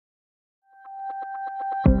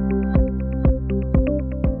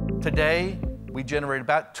Today, we generate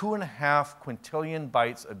about 2.5 quintillion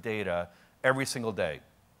bytes of data every single day.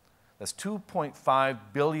 That's 2.5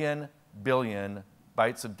 billion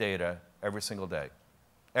bytes of data every single day.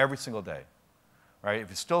 Every single day. Right? If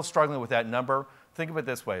you're still struggling with that number, think of it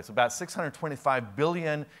this way. It's about 625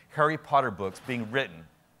 billion Harry Potter books being written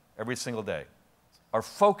every single day. Our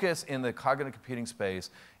focus in the cognitive computing space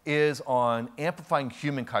is on amplifying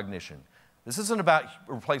human cognition. This isn't about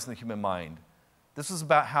replacing the human mind. This is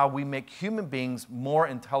about how we make human beings more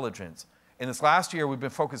intelligent. In this last year, we've been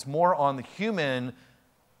focused more on the human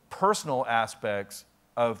personal aspects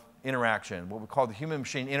of interaction, what we call the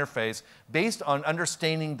human-machine interface, based on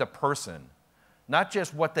understanding the person. Not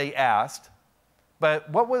just what they asked, but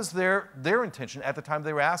what was their intention at the time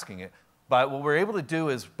they were asking it. But what we're able to do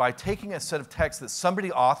is by taking a set of text that somebody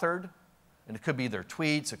authored, and it could be their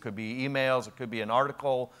tweets, it could be emails, it could be an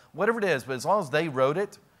article, whatever it is, but as long as they wrote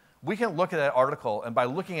it, we can look at that article, and by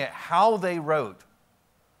looking at how they wrote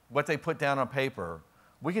what they put down on paper,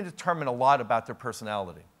 we can determine a lot about their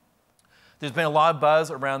personality. There's been a lot of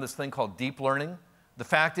buzz around this thing called deep learning. The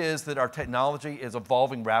fact is that our technology is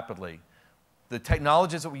evolving rapidly. The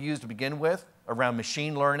technologies that we use to begin with around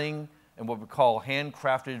machine learning and what we call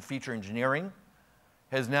handcrafted feature engineering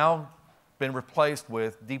has now been replaced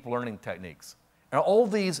with deep learning techniques. And all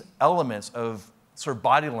these elements of sort of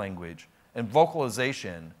body language and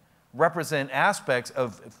vocalization represent aspects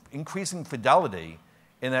of increasing fidelity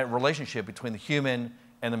in that relationship between the human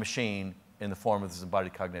and the machine in the form of this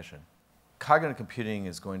embodied cognition. Cognitive computing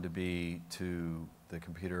is going to be to the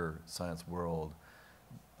computer science world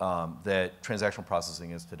that transactional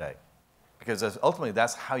processing is today. Because ultimately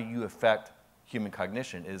that's how you affect human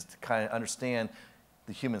cognition, is to kind of understand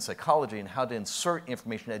the human psychology and how to insert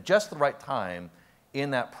information at just the right time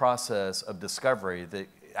in that process of discovery that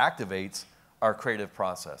activates our creative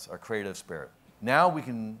process, our creative spirit. Now we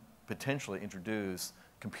can potentially introduce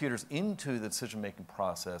computers into the decision-making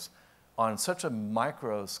process on such a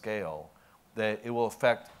micro scale that it will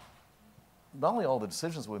affect not only all the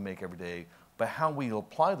decisions we make every day, but how we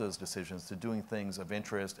apply those decisions to doing things of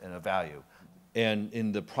interest and of value. And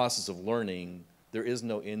in the process of learning, there is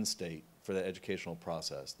no end state for that educational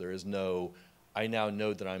process. There is no, I now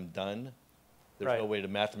know that I'm done. There's no way to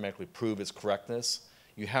mathematically prove its correctness.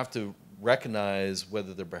 You have to recognize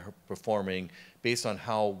whether they're performing based on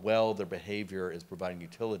how well their behavior is providing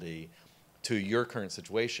utility to your current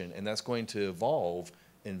situation, and that's going to evolve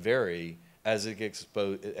and vary as it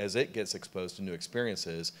gets exposed to new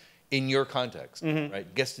experiences in your context,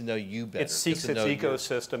 right? Gets to know you better. It seeks its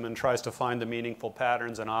ecosystem and tries to find the meaningful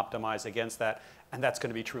patterns and optimize against that, and that's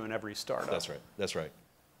going to be true in every startup. That's right, that's right.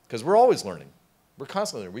 Because we're always learning. We're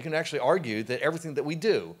constantly learning. We can actually argue that everything that we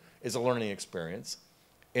do is a learning experience,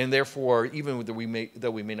 and therefore, even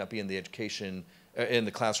though we may not be in the education, in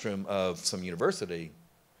the classroom of some university,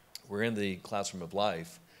 we're in the classroom of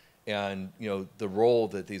life, and the role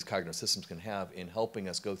that these cognitive systems can have in helping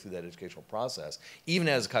us go through that educational process, even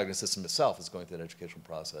as the cognitive system itself is going through that educational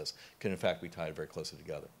process, can in fact be tied very closely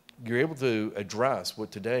together. You're able to address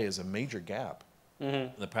what today is a major gap in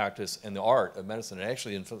the practice and the art of medicine. And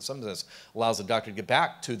actually, in some sense, allows the doctor to get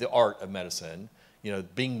back to the art of medicine,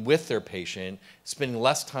 being with their patient, spending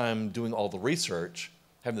less time doing all the research,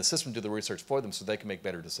 having the system do the research for them so they can make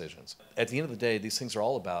better decisions. At the end of the day, these things are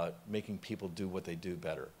all about making people do what they do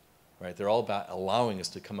better. Right? They're all about allowing us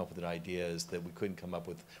to come up with ideas that we couldn't come up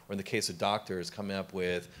with, or in the case of doctors, coming up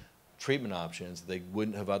with treatment options they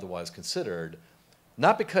wouldn't have otherwise considered,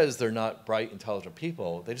 not because they're not bright, intelligent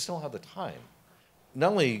people, they just don't have the time.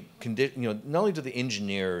 Not only do the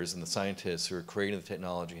engineers and the scientists who are creating the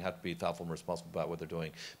technology have to be thoughtful and responsible about what they're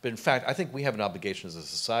doing, but in fact, I think we have an obligation as a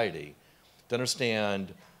society to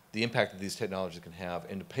understand the impact that these technologies can have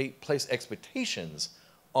and to place expectations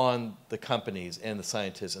on the companies and the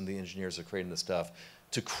scientists and the engineers that are creating this stuff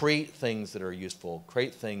to create things that are useful,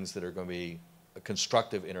 create things that are going to be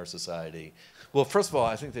constructive in our society. Well, first of all,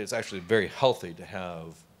 I think that it's actually very healthy to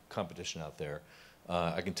have competition out there.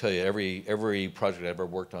 I can tell you, every project I've ever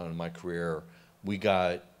worked on in my career, we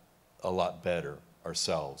got a lot better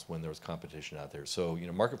ourselves when there was competition out there. So,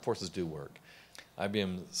 market forces do work.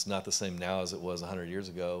 IBM is not the same now as it was 100 years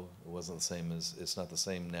ago. It wasn't the same it's not the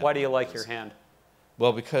same now. Why do you like your hand?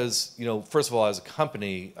 Well, because, first of all, as a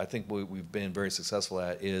company, I think what we've been very successful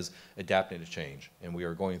at is adapting to change. And we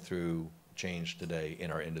are going through change today in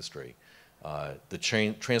our industry. The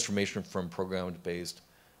transformation from program-based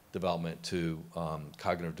development to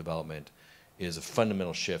cognitive development is a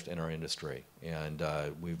fundamental shift in our industry. And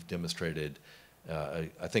we've demonstrated,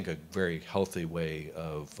 I think, a very healthy way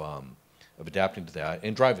of adapting to that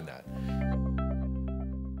and driving that.